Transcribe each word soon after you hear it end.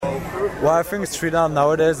Well, I think street art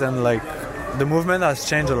nowadays and like the movement has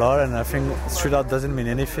changed a lot, and I think street art doesn't mean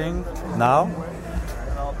anything now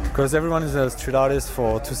because everyone is a street artist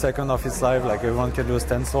for 2 seconds of his life. Like everyone can do a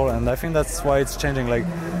stencil, and I think that's why it's changing. Like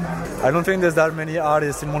I don't think there's that many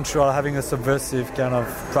artists in Montreal having a subversive kind of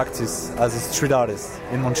practice as a street artist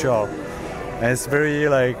in Montreal, and it's very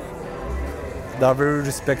like they're very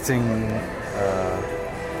respecting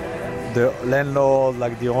the landlord,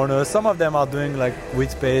 like the owner. Some of them are doing like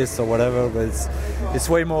with paste or whatever, but it's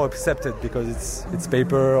way more accepted because it's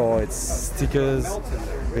paper or it's stickers,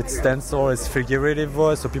 it's stencil, it's figurative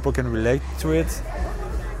voice, so people can relate to it.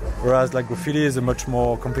 Whereas like graffiti is a much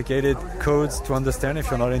more complicated codes to understand if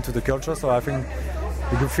you're not into the culture. So I think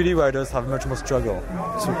the graffiti writers have much more struggle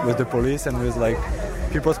with the police and with like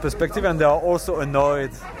people's perspective, and they are also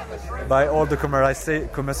annoyed by all the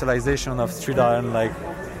commercialization of street art and like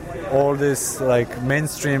all this like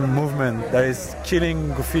mainstream movement that is killing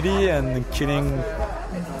graffiti and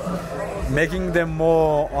making them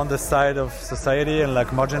more on the side of society and like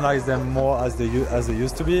marginalize them more as they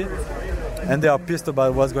used to be, and they are pissed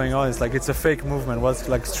about what's going on. It's like it's a fake movement. What's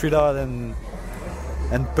like street art and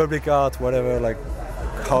public art, whatever, like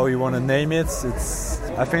how you want to name it.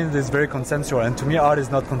 I think it's very consensual, and to me art is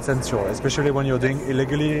not consensual, especially when you're doing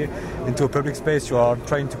illegally into a public space. You are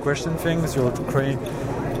trying to question things,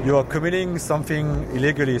 you are committing something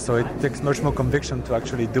illegally, so it takes much more conviction to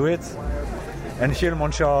actually do it. And here in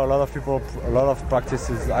Montreal, a lot of practice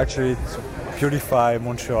is actually to purify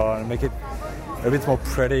Montreal and make it a bit more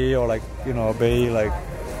pretty, or like, you know, very like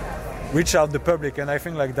reach out the public. And I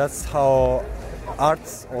think like that's how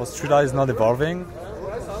art or street art is not evolving,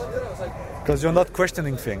 because you're not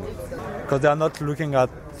questioning things, because they are not looking at,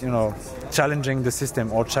 you know, challenging the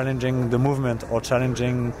system or challenging the movement or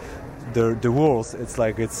challenging the rules. It's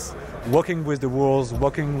like it's working with the rules,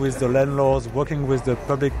 working with the landlords, working with the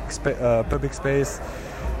public space,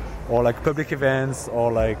 or like public events,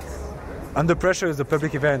 or like under pressure is the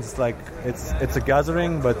public events. It's like it's a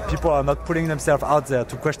gathering, but people are not putting themselves out there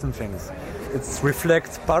to question things. It's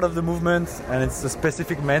reflects part of the movement, and it's a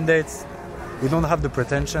specific mandate. We don't have the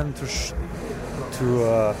pretension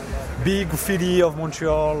to be graffiti of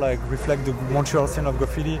Montreal, like reflect the Montreal scene of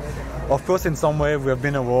graffiti. Of course, in some way we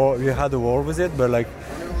had a war with it, but like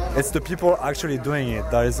it's the people actually doing it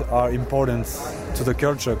that are important to the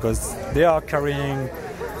culture, because they are carrying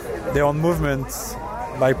their own movement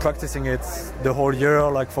by practicing it the whole year,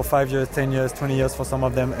 like for 5 years, 10 years, 20 years for some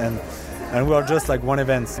of them, and we are just like one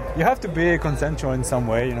event. You have to be consensual in some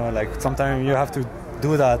way, you know, like sometimes you have to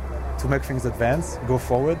do that to make things advance, go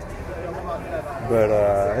forward. But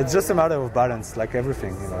it's just a matter of balance, like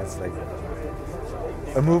everything, you know. It's like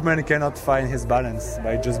a movement cannot find his balance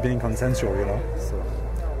by just being consensual, you know. So,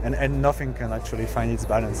 and nothing can actually find its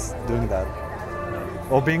balance doing that,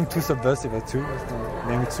 or being too subversive too,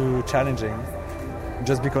 being too challenging,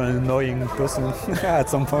 just become an annoying person at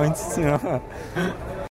some point, you know.